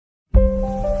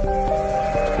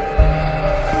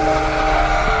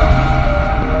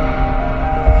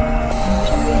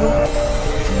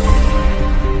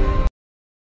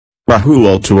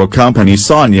Rahul to accompany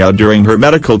Sonia during her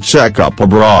medical checkup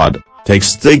abroad, takes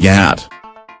sting at.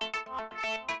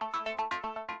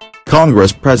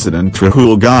 Congress President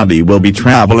Rahul Gandhi will be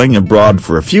travelling abroad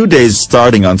for a few days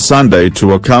starting on Sunday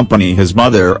to accompany his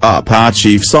mother UPA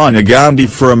Chief Sonia Gandhi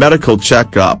for a medical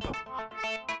checkup.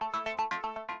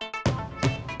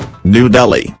 New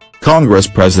Delhi, Congress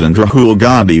President Rahul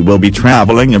Gandhi will be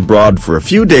travelling abroad for a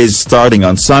few days starting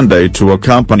on Sunday to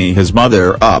accompany his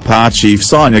mother UPA Chief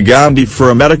Sonia Gandhi for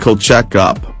a medical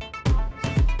checkup.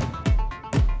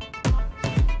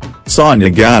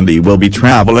 Sonia Gandhi will be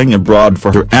travelling abroad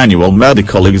for her annual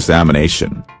medical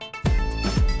examination.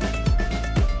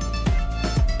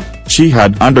 She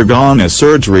had undergone a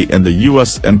surgery in the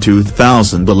US in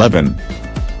 2011.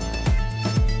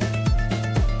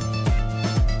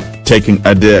 Taking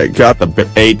a dig at the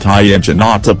Bharatiya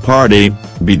Janata Party,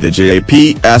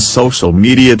 BJP's social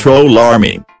media troll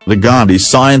army, the Gandhi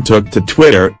sign took to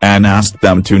Twitter and asked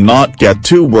them to not get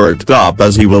too worked up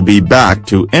as he will be back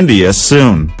to India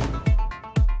soon.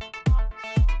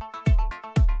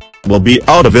 Will be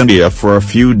out of India for a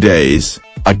few days,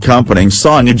 accompanying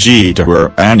Sonia G to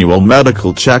her annual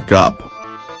medical checkup.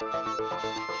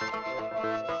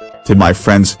 To my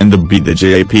friends in the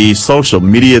BJP social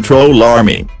media troll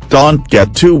army, don't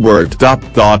get too worked up.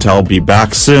 I'll be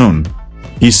back soon,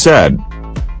 he said.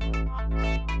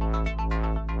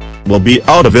 Will be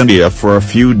out of India for a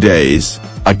few days,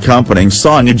 accompanying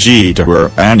Sonia G to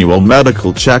her annual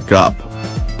medical checkup.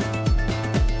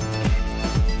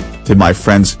 To my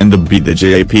friends in the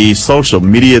BJP social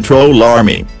media troll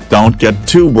army, don't get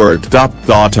too worked up.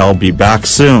 I'll be back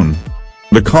soon.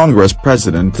 The Congress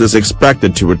president is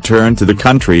expected to return to the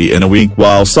country in a week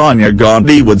while Sonia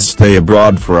Gandhi would stay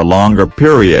abroad for a longer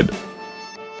period.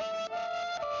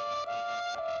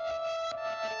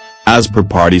 As per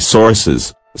party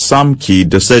sources, some key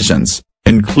decisions,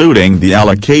 including the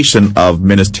allocation of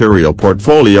ministerial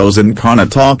portfolios in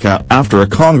Karnataka after a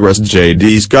Congress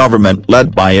JD's government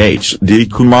led by H.D.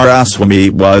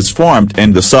 Kumaraswamy was formed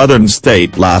in the southern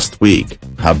state last week,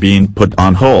 have been put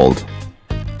on hold.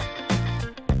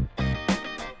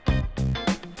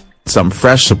 Some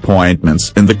fresh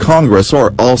appointments in the Congress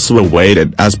are also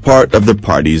awaited as part of the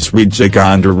party's rejig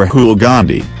under Rahul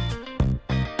Gandhi.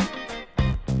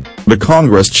 The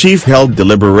Congress chief held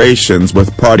deliberations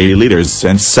with party leaders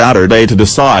since Saturday to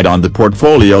decide on the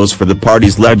portfolios for the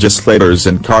party's legislators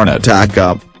in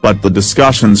Karnataka, but the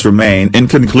discussions remain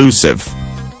inconclusive.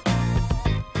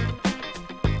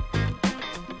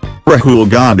 Rahul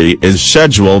Gandhi is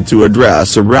scheduled to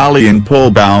address a rally in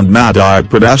poll-bound Madhya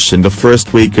Pradesh in the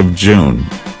first week of June.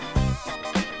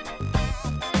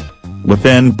 With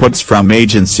inputs from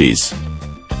agencies,